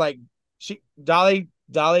and there's like Dolly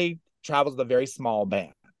travels with a very small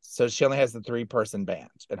band. So she only has the 3-person band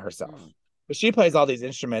and herself. But she plays all these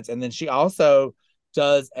instruments, and then she also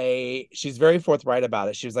does she's very forthright about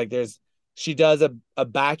it. She was like, she does a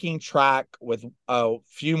backing track with a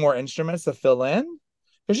few more instruments to fill in.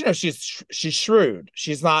 Because she's shrewd.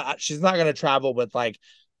 She's not gonna travel with like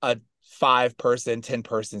a 5-person,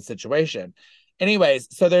 10-person situation.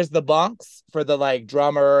 Anyways, so there's the bunks for the like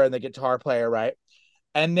drummer and the guitar player, right?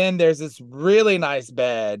 And then there's this really nice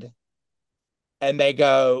bed, and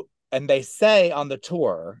they say on the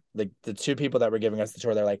tour, the two people that were giving us the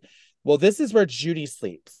tour, they're like, well, this is where Judy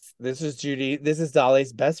sleeps. This is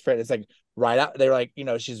Dolly's best friend. It's like right out. They're like,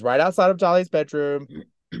 she's right outside of Dolly's bedroom.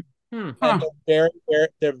 And they're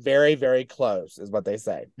very, very close, is what they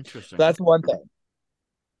say. Interesting. So that's one thing.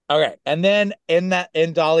 Okay. And then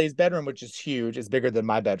in Dolly's bedroom, which is huge, it's bigger than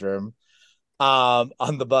my bedroom,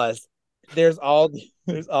 on the bus, there's all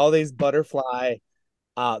these butterfly.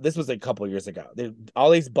 This was a couple years ago. All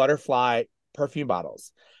these butterfly perfume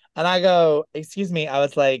bottles, and I go, "Excuse me." I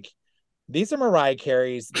was like, "These are Mariah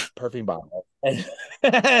Carey's perfume bottles,"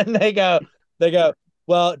 and they go,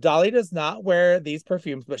 "Well, Dolly does not wear these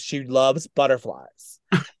perfumes, but she loves butterflies,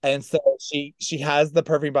 and so she has the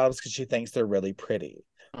perfume bottles because she thinks they're really pretty."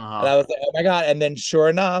 And I was like, "Oh my god!" And then, sure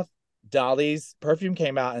enough, Dolly's perfume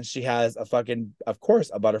came out, and she has of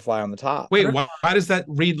course, a butterfly on the top. Wait, why does that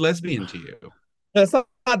read lesbian to you? That's not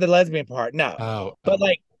the lesbian part, no.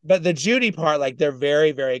 But the Judy part, like, they're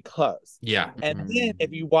very, very close. Yeah. And then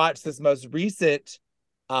if you watch this most recent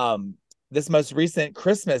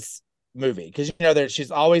Christmas movie, because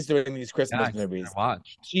she's always doing these Christmas movies.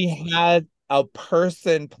 She had the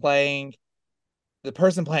person playing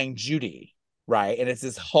Judy, right? And it's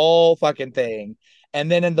this whole fucking thing.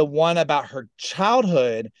 And then in the one about her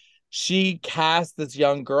childhood, she cast this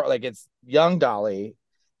young girl, like it's young Dolly.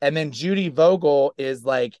 And then Judy Vogel is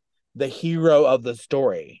like the hero of the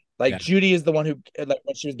story. Like Judy is the one who, like,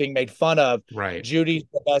 when she was being made fun of, right? Judy's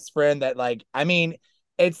the best friend that, like, I mean,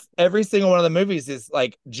 it's every single one of the movies is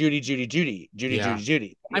like Judy.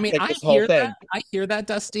 I mean, like I hear that,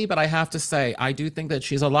 Dusty, but I have to say, I do think that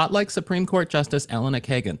she's a lot like Supreme Court Justice Elena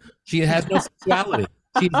Kagan. She has no sexuality.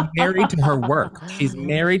 She's married to her work. She's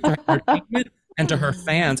married to her entertainment and to her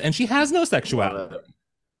fans, and she has no sexuality.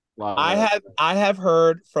 I have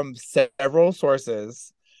heard from several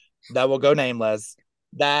sources that will go nameless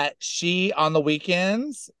that she on the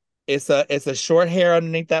weekends it's a short hair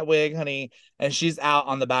underneath that wig, honey, and she's out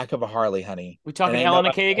on the back of a Harley, honey. We talking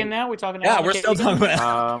Elena Kagan now? We talking? Yeah, we're still talking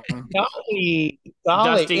about Dolly.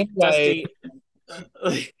 Dusty.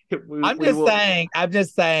 I'm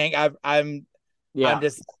just saying. Yeah.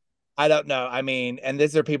 I don't know. I mean, and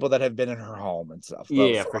these are people that have been in her home and stuff.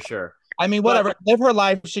 Yeah, for sure. I mean, whatever. Live her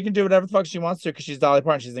life. She can do whatever the fuck she wants to because she's Dolly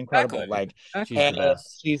Parton. She's incredible. Exactly. Like, Exactly.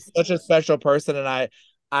 she's such a special person, and I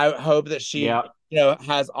hope that she,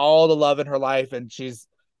 has all the love in her life, and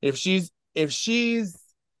if she's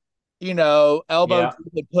elbow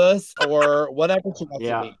deep in puss or whatever she wants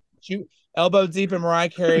to be. She elbow deep in Mariah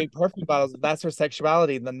Carey perfume bottles. If that's her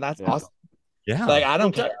sexuality, then that's awesome. Yeah, like I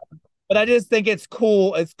don't care. But I just think it's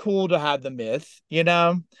cool. It's cool to have the myth, It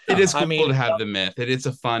is cool to have the myth. It's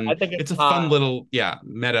a fun. It's a fun little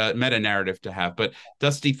meta narrative to have. But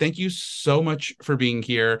Dusty, thank you so much for being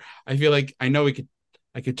here. I feel like I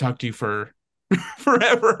could talk to you for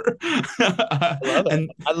forever. I love it.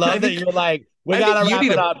 I love that you're like, we gotta wrap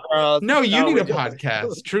it up, girls. No, you need a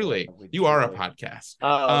podcast. Truly, you are a podcast.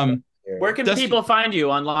 Where can people find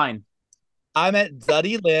you online? I'm at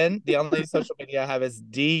Duddy Lynn. The only social media I have is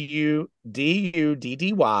DUDDYLYNN,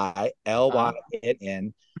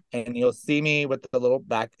 and you'll see me with the little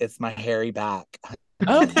back. It's my hairy back.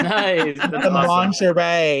 Oh, nice. It's some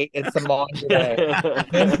lingerie. It's some lingerie.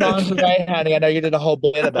 Men's lingerie, honey. I know you did a whole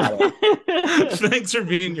bit about it. Thanks for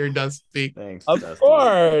being here, Dusty. Thanks. Of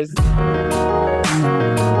course.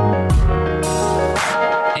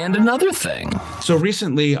 And another thing. So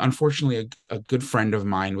recently, unfortunately, a good friend of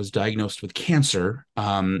mine was diagnosed with cancer.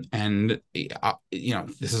 And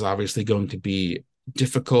this is obviously going to be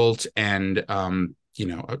difficult and, a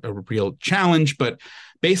real challenge. But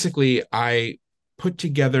basically, I put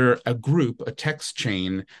together a text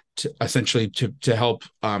chain to essentially to help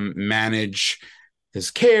manage his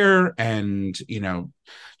care and,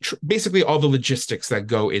 basically all the logistics that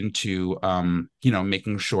go into,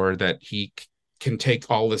 making sure that he can take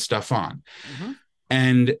all this stuff on. Mm-hmm.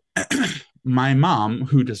 And my mom,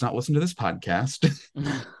 who does not listen to this podcast,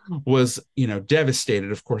 was,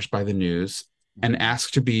 devastated, of course, by the news and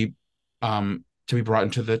asked to be brought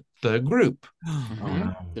into the group. Mm-hmm.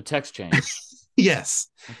 The text chain. Yes.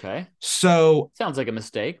 Okay. So sounds like a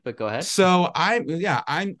mistake, but go ahead. So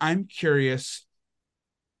I'm curious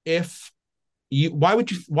if why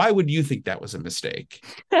would you think that was a mistake?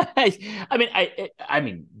 I mean,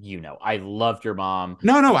 I loved your mom.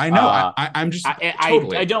 No, I know. I'm just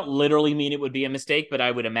totally. I don't literally mean it would be a mistake, but I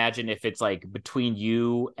would imagine if it's like between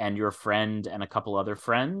you and your friend and a couple other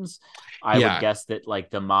friends, I would guess that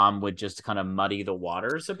like the mom would just kind of muddy the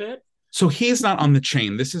waters a bit. So he's not on the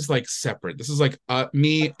chain. This is like separate. This is like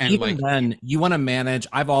me and even then you want to manage.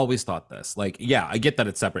 I've always thought this. Like, yeah, I get that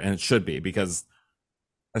it's separate and it should be because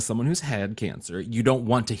as someone who's had cancer, you don't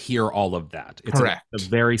want to hear all of that. It's correct. A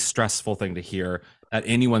very stressful thing to hear that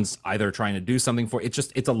anyone's either trying to do something for. It's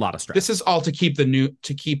a lot of stress. This is all to keep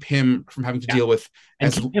him from having to deal with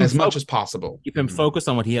as much as possible. Keep him focused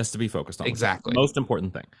on what he has to be focused on. Exactly. Most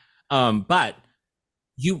important thing. But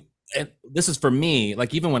this is for me,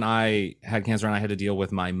 like even when I had cancer and I had to deal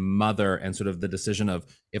with my mother and sort of the decision of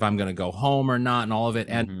if I'm going to go home or not and all of it.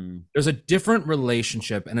 And there's a different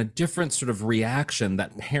relationship and a different sort of reaction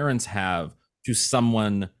that parents have to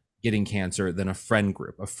someone getting cancer than a friend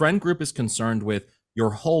group. A friend group is concerned with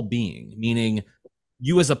your whole being, meaning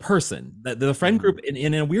you as a person. The friend group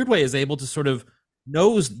in a weird way is able to sort of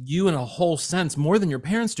knows you in a whole sense more than your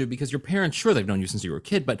parents do, because your parents, sure, they've known you since you were a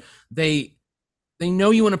kid, but they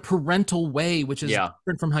know you in a parental way, which is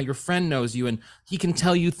different from how your friend knows you. And he can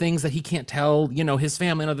tell you things that he can't tell, his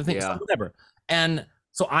family and other things, whatever. And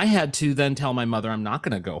so I had to then tell my mother, I'm not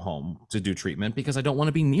going to go home to do treatment because I don't want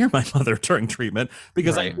to be near my mother during treatment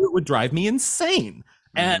because I knew it would drive me insane.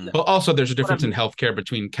 And well, also there's a difference in healthcare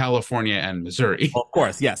between California and Missouri. Of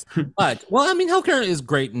course, yes. But healthcare is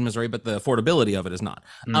great in Missouri, but the affordability of it is not.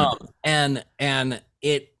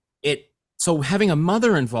 So having a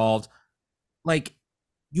mother involved, like,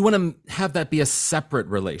 you want to have that be a separate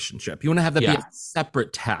relationship. You want to have that be a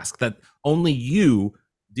separate task that only you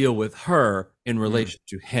deal with her in relation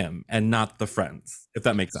to him and not the friends, if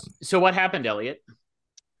that makes sense. So what happened, Elliot?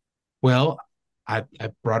 Well, I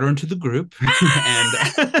brought her into the group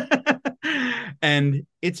and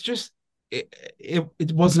it's just, it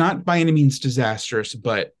was not by any means disastrous,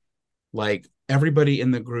 but like everybody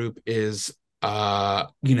in the group is,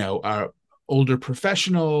 older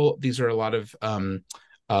professional. These are a lot of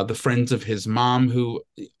the friends of his mom who,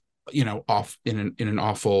 off in an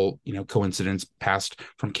awful, coincidence, passed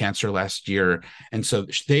from cancer last year. And so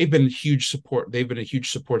they've been a huge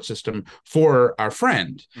support system for our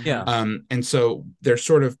friend. Yeah. And so they're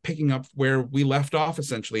sort of picking up where we left off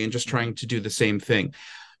essentially and just trying to do the same thing.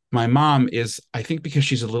 My mom is, I think because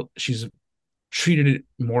she's treated it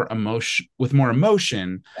with more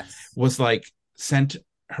emotion, was like sent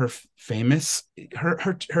her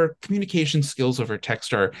communication skills over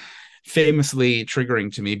text are famously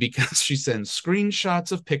triggering to me, because she sends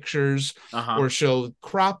screenshots of pictures, or she'll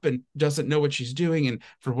crop and doesn't know what she's doing, and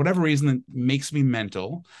for whatever reason it makes me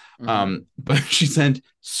mental. But she sent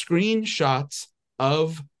screenshots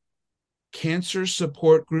of cancer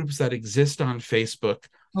support groups that exist on Facebook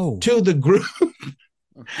to the group.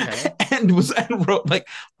 And wrote like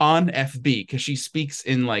on FB, because she speaks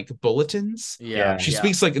in like bulletins. She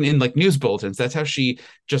speaks like in like news bulletins. That's how she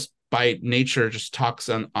just by nature just talks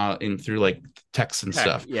on in through like text and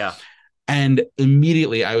stuff. And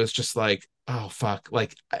immediately I was just like, oh fuck,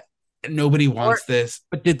 like nobody wants this.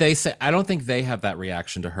 But did they say, I don't think they have that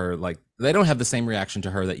reaction to her. Like they don't have the same reaction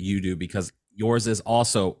to her that you do, because yours is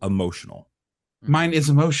also emotional. Mine is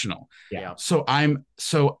emotional. So I'm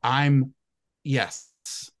yes.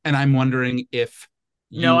 And I'm wondering if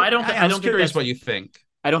I'm curious what you think.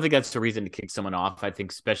 I don't think that's the reason to kick someone off. I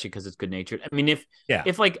think especially because it's good natured. I mean,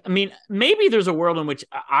 maybe there's a world in which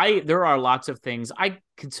there are lots of things. I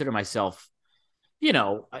consider myself,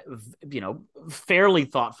 fairly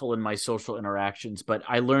thoughtful in my social interactions, but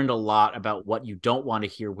I learned a lot about what you don't want to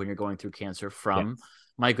hear when you're going through cancer from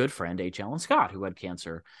my good friend H. Alan Scott, who had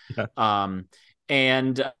cancer. But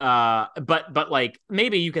like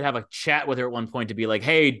maybe you could have a chat with her at one point to be like,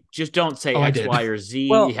 hey, just don't say X, Y, or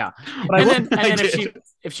Z. And then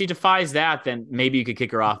if she defies that, then maybe you could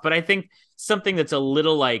kick her off. But I think something that's a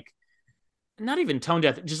little like not even tone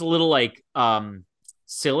deaf, just a little like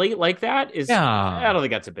silly like that is I don't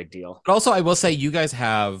think that's a big deal. But also I will say you guys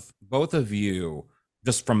have, both of you,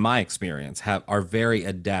 just from my experience, are very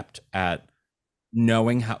adept at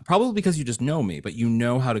knowing how, probably because you just know me, but you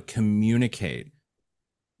know how to communicate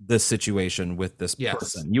this situation with this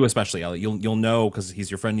person. You especially, Ellie, you'll know because he's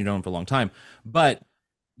your friend, you know him for a long time, but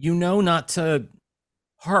you know not to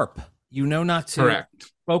harp, you know not to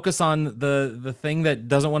focus on the thing that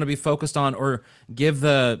doesn't want to be focused on, or give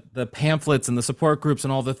the pamphlets and the support groups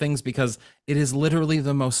and all the things, because it is literally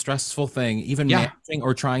the most stressful thing, even managing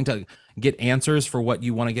or trying to get answers for what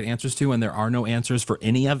you want to get answers to, and there are no answers for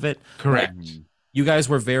any of it. You guys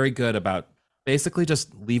were very good about basically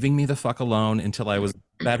just leaving me the fuck alone until I was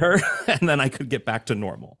better, and then I could get back to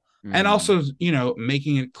normal. And also,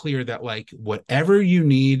 making it clear that like whatever you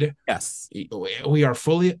need, we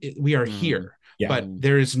are here. But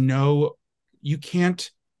there is you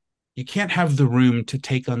can't have the room to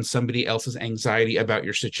take on somebody else's anxiety about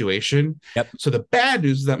your situation. So the bad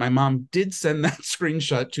news is that my mom did send that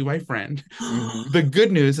screenshot to my friend. The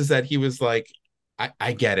good news is that he was like,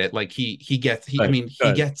 I get it. Like he gets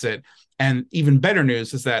it. And even better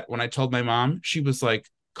news is that when I told my mom, she was like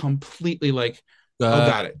completely like,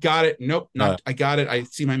 oh, got it. Nope, not. I got it. I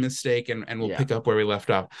see my mistake, and we'll pick up where we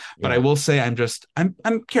left off. But I will say, I'm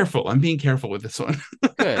careful. I'm being careful with this one.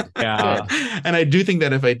 Good. And I do think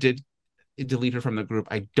that if I did delete her from the group,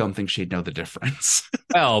 I don't think she'd know the difference.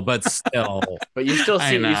 Well, but still, but you still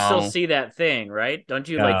see that thing, right? Don't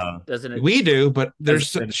you like? Doesn't it? We do, but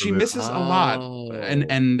she misses a lot,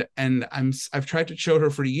 and I've tried to show her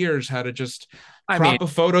for years how to just crop a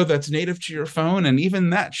photo that's native to your phone, and even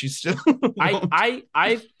that she's still.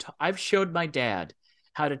 I've showed my dad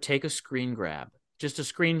how to take a screen grab, just a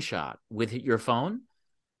screenshot with your phone,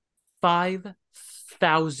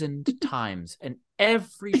 5,000 times, and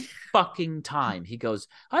every fucking time he goes,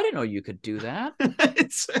 I didn't know you could do that.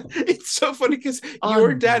 It's so funny because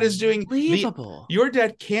your dad is doing your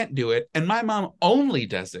dad can't do it, and my mom only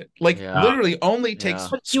does it. Like literally only takes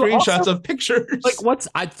screenshots of pictures.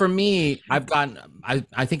 Like for me, I've gotten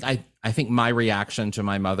I think my reaction to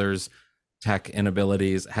my mother's tech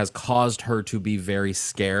inabilities has caused her to be very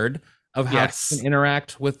scared of how she can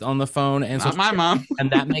interact with on the phone. And not my mom.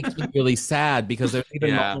 And that makes me really sad, because there's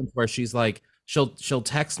even moments where she's like, she'll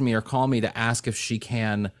text me or call me to ask if she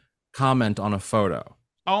can comment on a photo.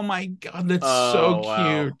 Oh my God, that's so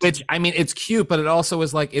cute. Which, I mean, it's cute, but it also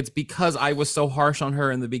is like, it's because I was so harsh on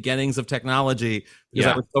her in the beginnings of technology, because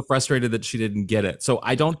I was so frustrated that she didn't get it. So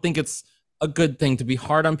I don't think it's a good thing to be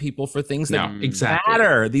hard on people for things that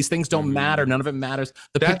matter. These things don't matter. None of it matters.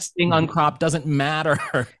 The picture being uncropped doesn't matter.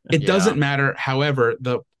 It doesn't matter. However,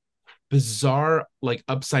 the bizarre, like,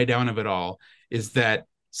 upside down of it all is that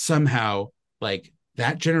somehow, like,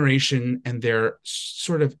 that generation and their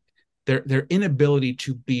sort of their inability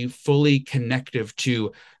to be fully connective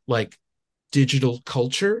to, like, digital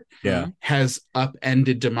culture has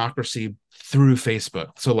upended democracy through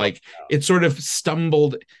Facebook. So, like, it sort of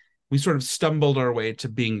stumbled. We sort of stumbled our way to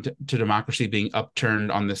democracy being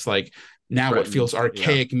upturned on this, like, now what feels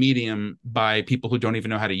archaic medium by people who don't even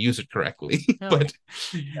know how to use it correctly. But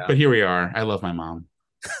here we are. I love my mom.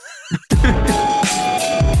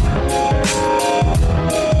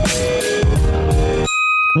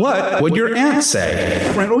 What would your aunt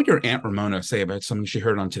say? Right, what would your Aunt Ramona say about something she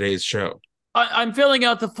heard on today's show? I'm filling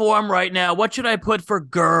out the form right now. What should I put for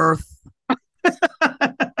girth?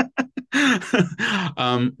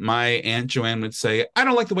 My Aunt Joanne would say, I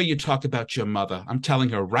don't like the way you talk about your mother. I'm telling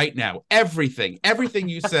her right now, everything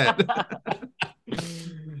you said.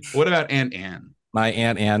 What about Aunt Anne? My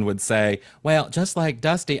Aunt Anne would say, well, just like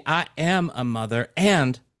Dusty, I am a mother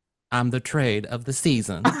and I'm the trade of the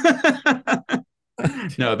season.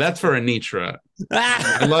 No, that's for Anitra.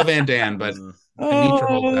 I love Aunt Anne, but Anitra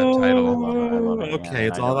holds that title. I love it. Okay,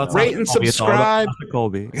 it's all about rate and subscribe.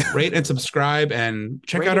 Colby. Rate and subscribe and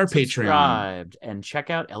check out our Patreon. And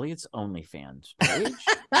check out Elliot's OnlyFans page.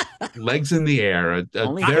 Legs in the air. A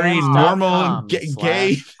very normal gay.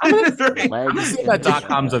 Legs. That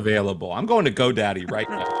 .com's available. I'm going to GoDaddy right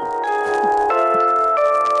now.